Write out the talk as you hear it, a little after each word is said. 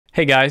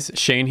Hey guys,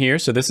 Shane here.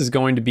 So this is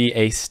going to be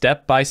a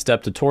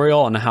step-by-step tutorial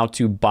on how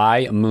to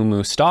buy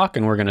Moomoo stock,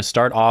 and we're going to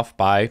start off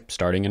by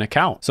starting an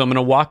account. So I'm going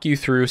to walk you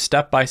through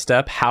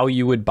step-by-step how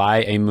you would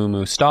buy a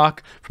Moomoo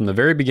stock from the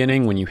very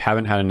beginning when you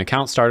haven't had an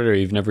account started or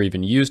you've never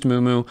even used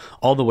Moomoo,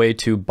 all the way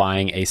to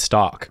buying a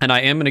stock. And I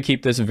am going to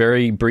keep this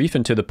very brief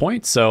and to the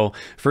point. So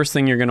first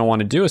thing you're going to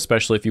want to do,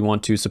 especially if you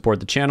want to support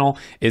the channel,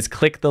 is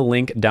click the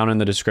link down in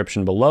the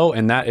description below,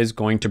 and that is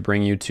going to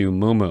bring you to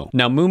Moomoo.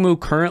 Now Moomoo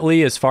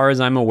currently, as far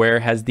as I'm aware,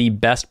 has the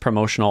best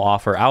promotional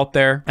offer out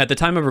there. At the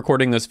time of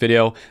recording this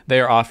video, they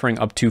are offering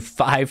up to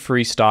 5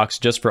 free stocks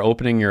just for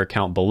opening your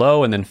account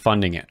below and then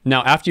funding it.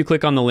 Now, after you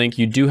click on the link,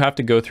 you do have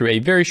to go through a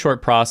very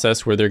short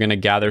process where they're going to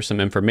gather some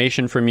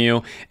information from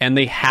you, and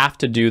they have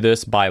to do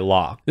this by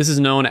law. This is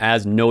known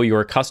as Know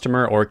Your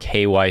Customer, or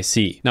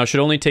KYC. Now, it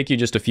should only take you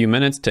just a few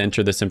minutes to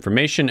enter this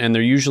information, and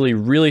they're usually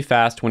really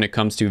fast when it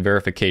comes to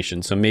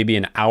verification. So maybe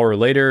an hour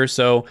later or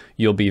so,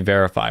 you'll be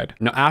verified.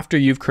 Now, after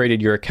you've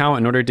created your account,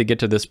 in order to get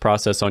to this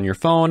process on your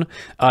phone,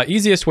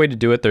 easiest way to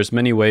do it, there's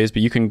many ways,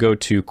 but you can go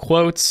to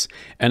quotes,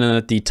 and then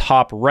at the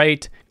top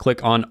right,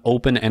 click on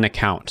open an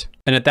account.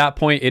 And at that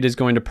point, it is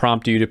going to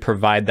prompt you to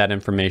provide that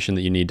information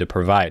that you need to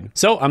provide.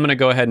 So I'm going to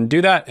go ahead and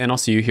do that, and I'll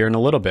see you here in a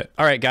little bit.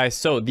 All right, guys,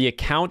 so the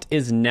account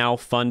is now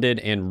funded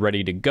and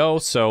ready to go.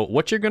 So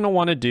what you're going to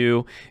want to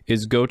do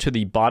is go to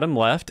the bottom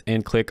left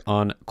and click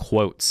on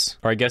quotes,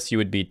 or I guess you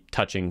would be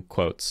touching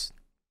quotes.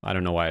 I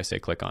don't know why I say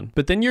click on.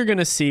 But then you're going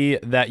to see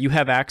that you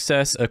have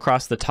access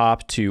across the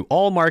top to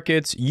all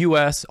markets: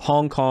 US,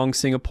 Hong Kong,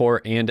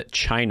 Singapore, and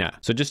China.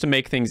 So just to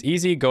make things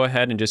easy, go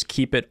ahead and just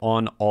keep it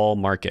on all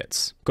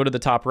markets. Go to the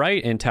top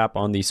right and tap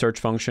on the search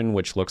function,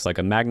 which looks like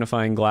a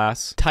magnifying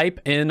glass. Type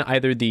in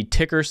either the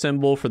ticker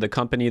symbol for the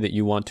company that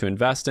you want to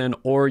invest in,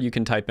 or you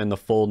can type in the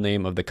full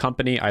name of the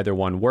company. Either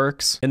one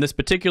works. In this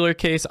particular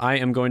case, I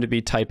am going to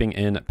be typing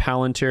in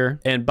Palantir.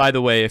 And by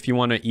the way, if you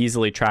want to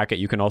easily track it,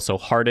 you can also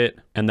heart it,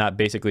 and that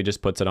basically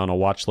just puts it on a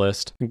watch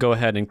list. Go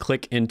ahead and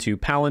click into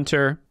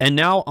Palantir. And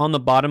now on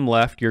the bottom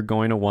left, you're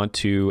going to want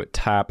to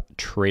tap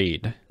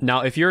trade.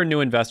 Now, if you're a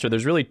new investor,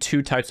 there's really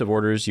 2 types of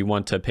orders you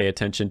want to pay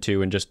attention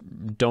to, and just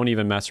don't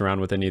even mess around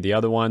with any of the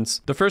other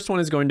ones. The first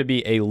one is going to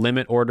be a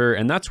limit order,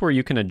 and that's where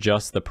you can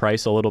adjust the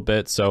price a little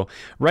bit. So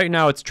right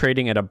now it's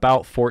trading at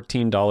about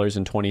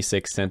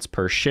 $14.26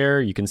 per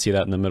share. You can see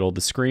that in the middle of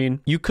the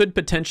screen. You could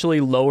potentially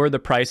lower the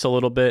price a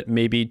little bit,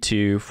 maybe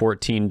to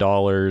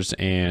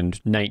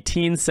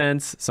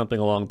 $14.19, something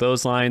along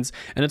those lines.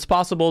 And it's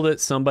possible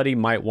that somebody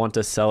might want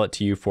to sell it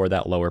to you for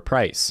that lower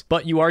price.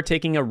 But you are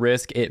taking a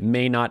risk. It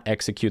may not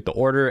execute the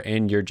order,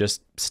 and you're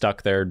just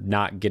stuck there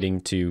not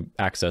getting to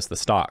access the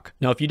stock.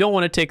 Now, if you don't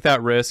want to take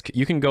that risk,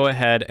 you can go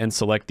ahead and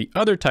select the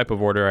other type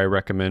of order I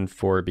recommend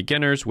for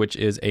beginners, which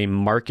is a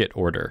market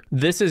order.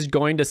 This is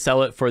going to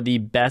sell it for the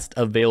best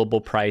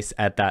available price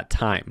at that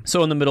time.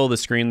 So in the middle of the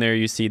screen there,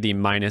 you see the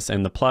minus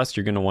and the plus.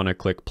 You're going to want to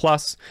click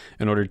plus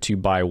in order to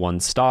buy one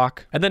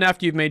stock. And then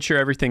after you've made sure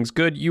everything's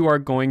good, you are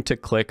going to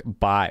click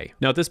buy.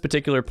 Now at this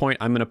particular point,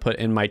 I'm going to put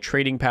in my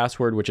trading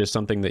password, which is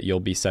something that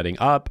you'll be setting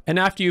up. And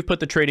after you've put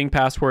the trading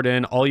password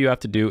in, all you have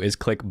to do is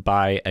click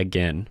buy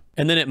again.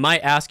 And then it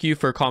might ask you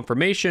for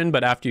confirmation,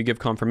 but after you give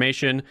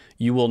confirmation,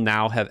 you will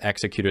now have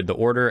executed the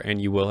order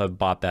and you will have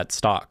bought that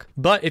stock.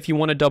 But if you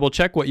want to double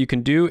check, what you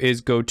can do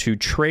is go to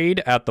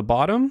trade at the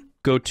bottom,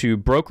 go to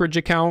brokerage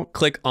account,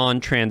 click on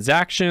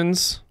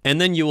transactions,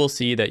 and then you will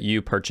see that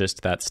you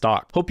purchased that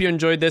stock. Hope you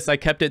enjoyed this. I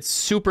kept it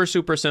super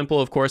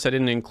simple. Of course, I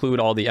didn't include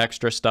all the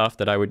extra stuff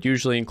that I would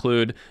usually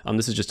include.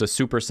 This is just a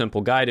super simple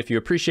guide. If you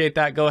appreciate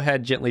that, go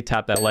ahead, gently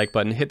tap that like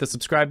button, hit the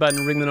subscribe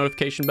button, ring the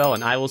notification bell,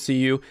 and I will see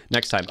you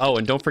next time. Oh,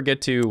 and don't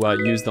forget to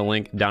use the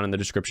link down in the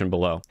description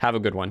below. Have a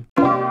good one.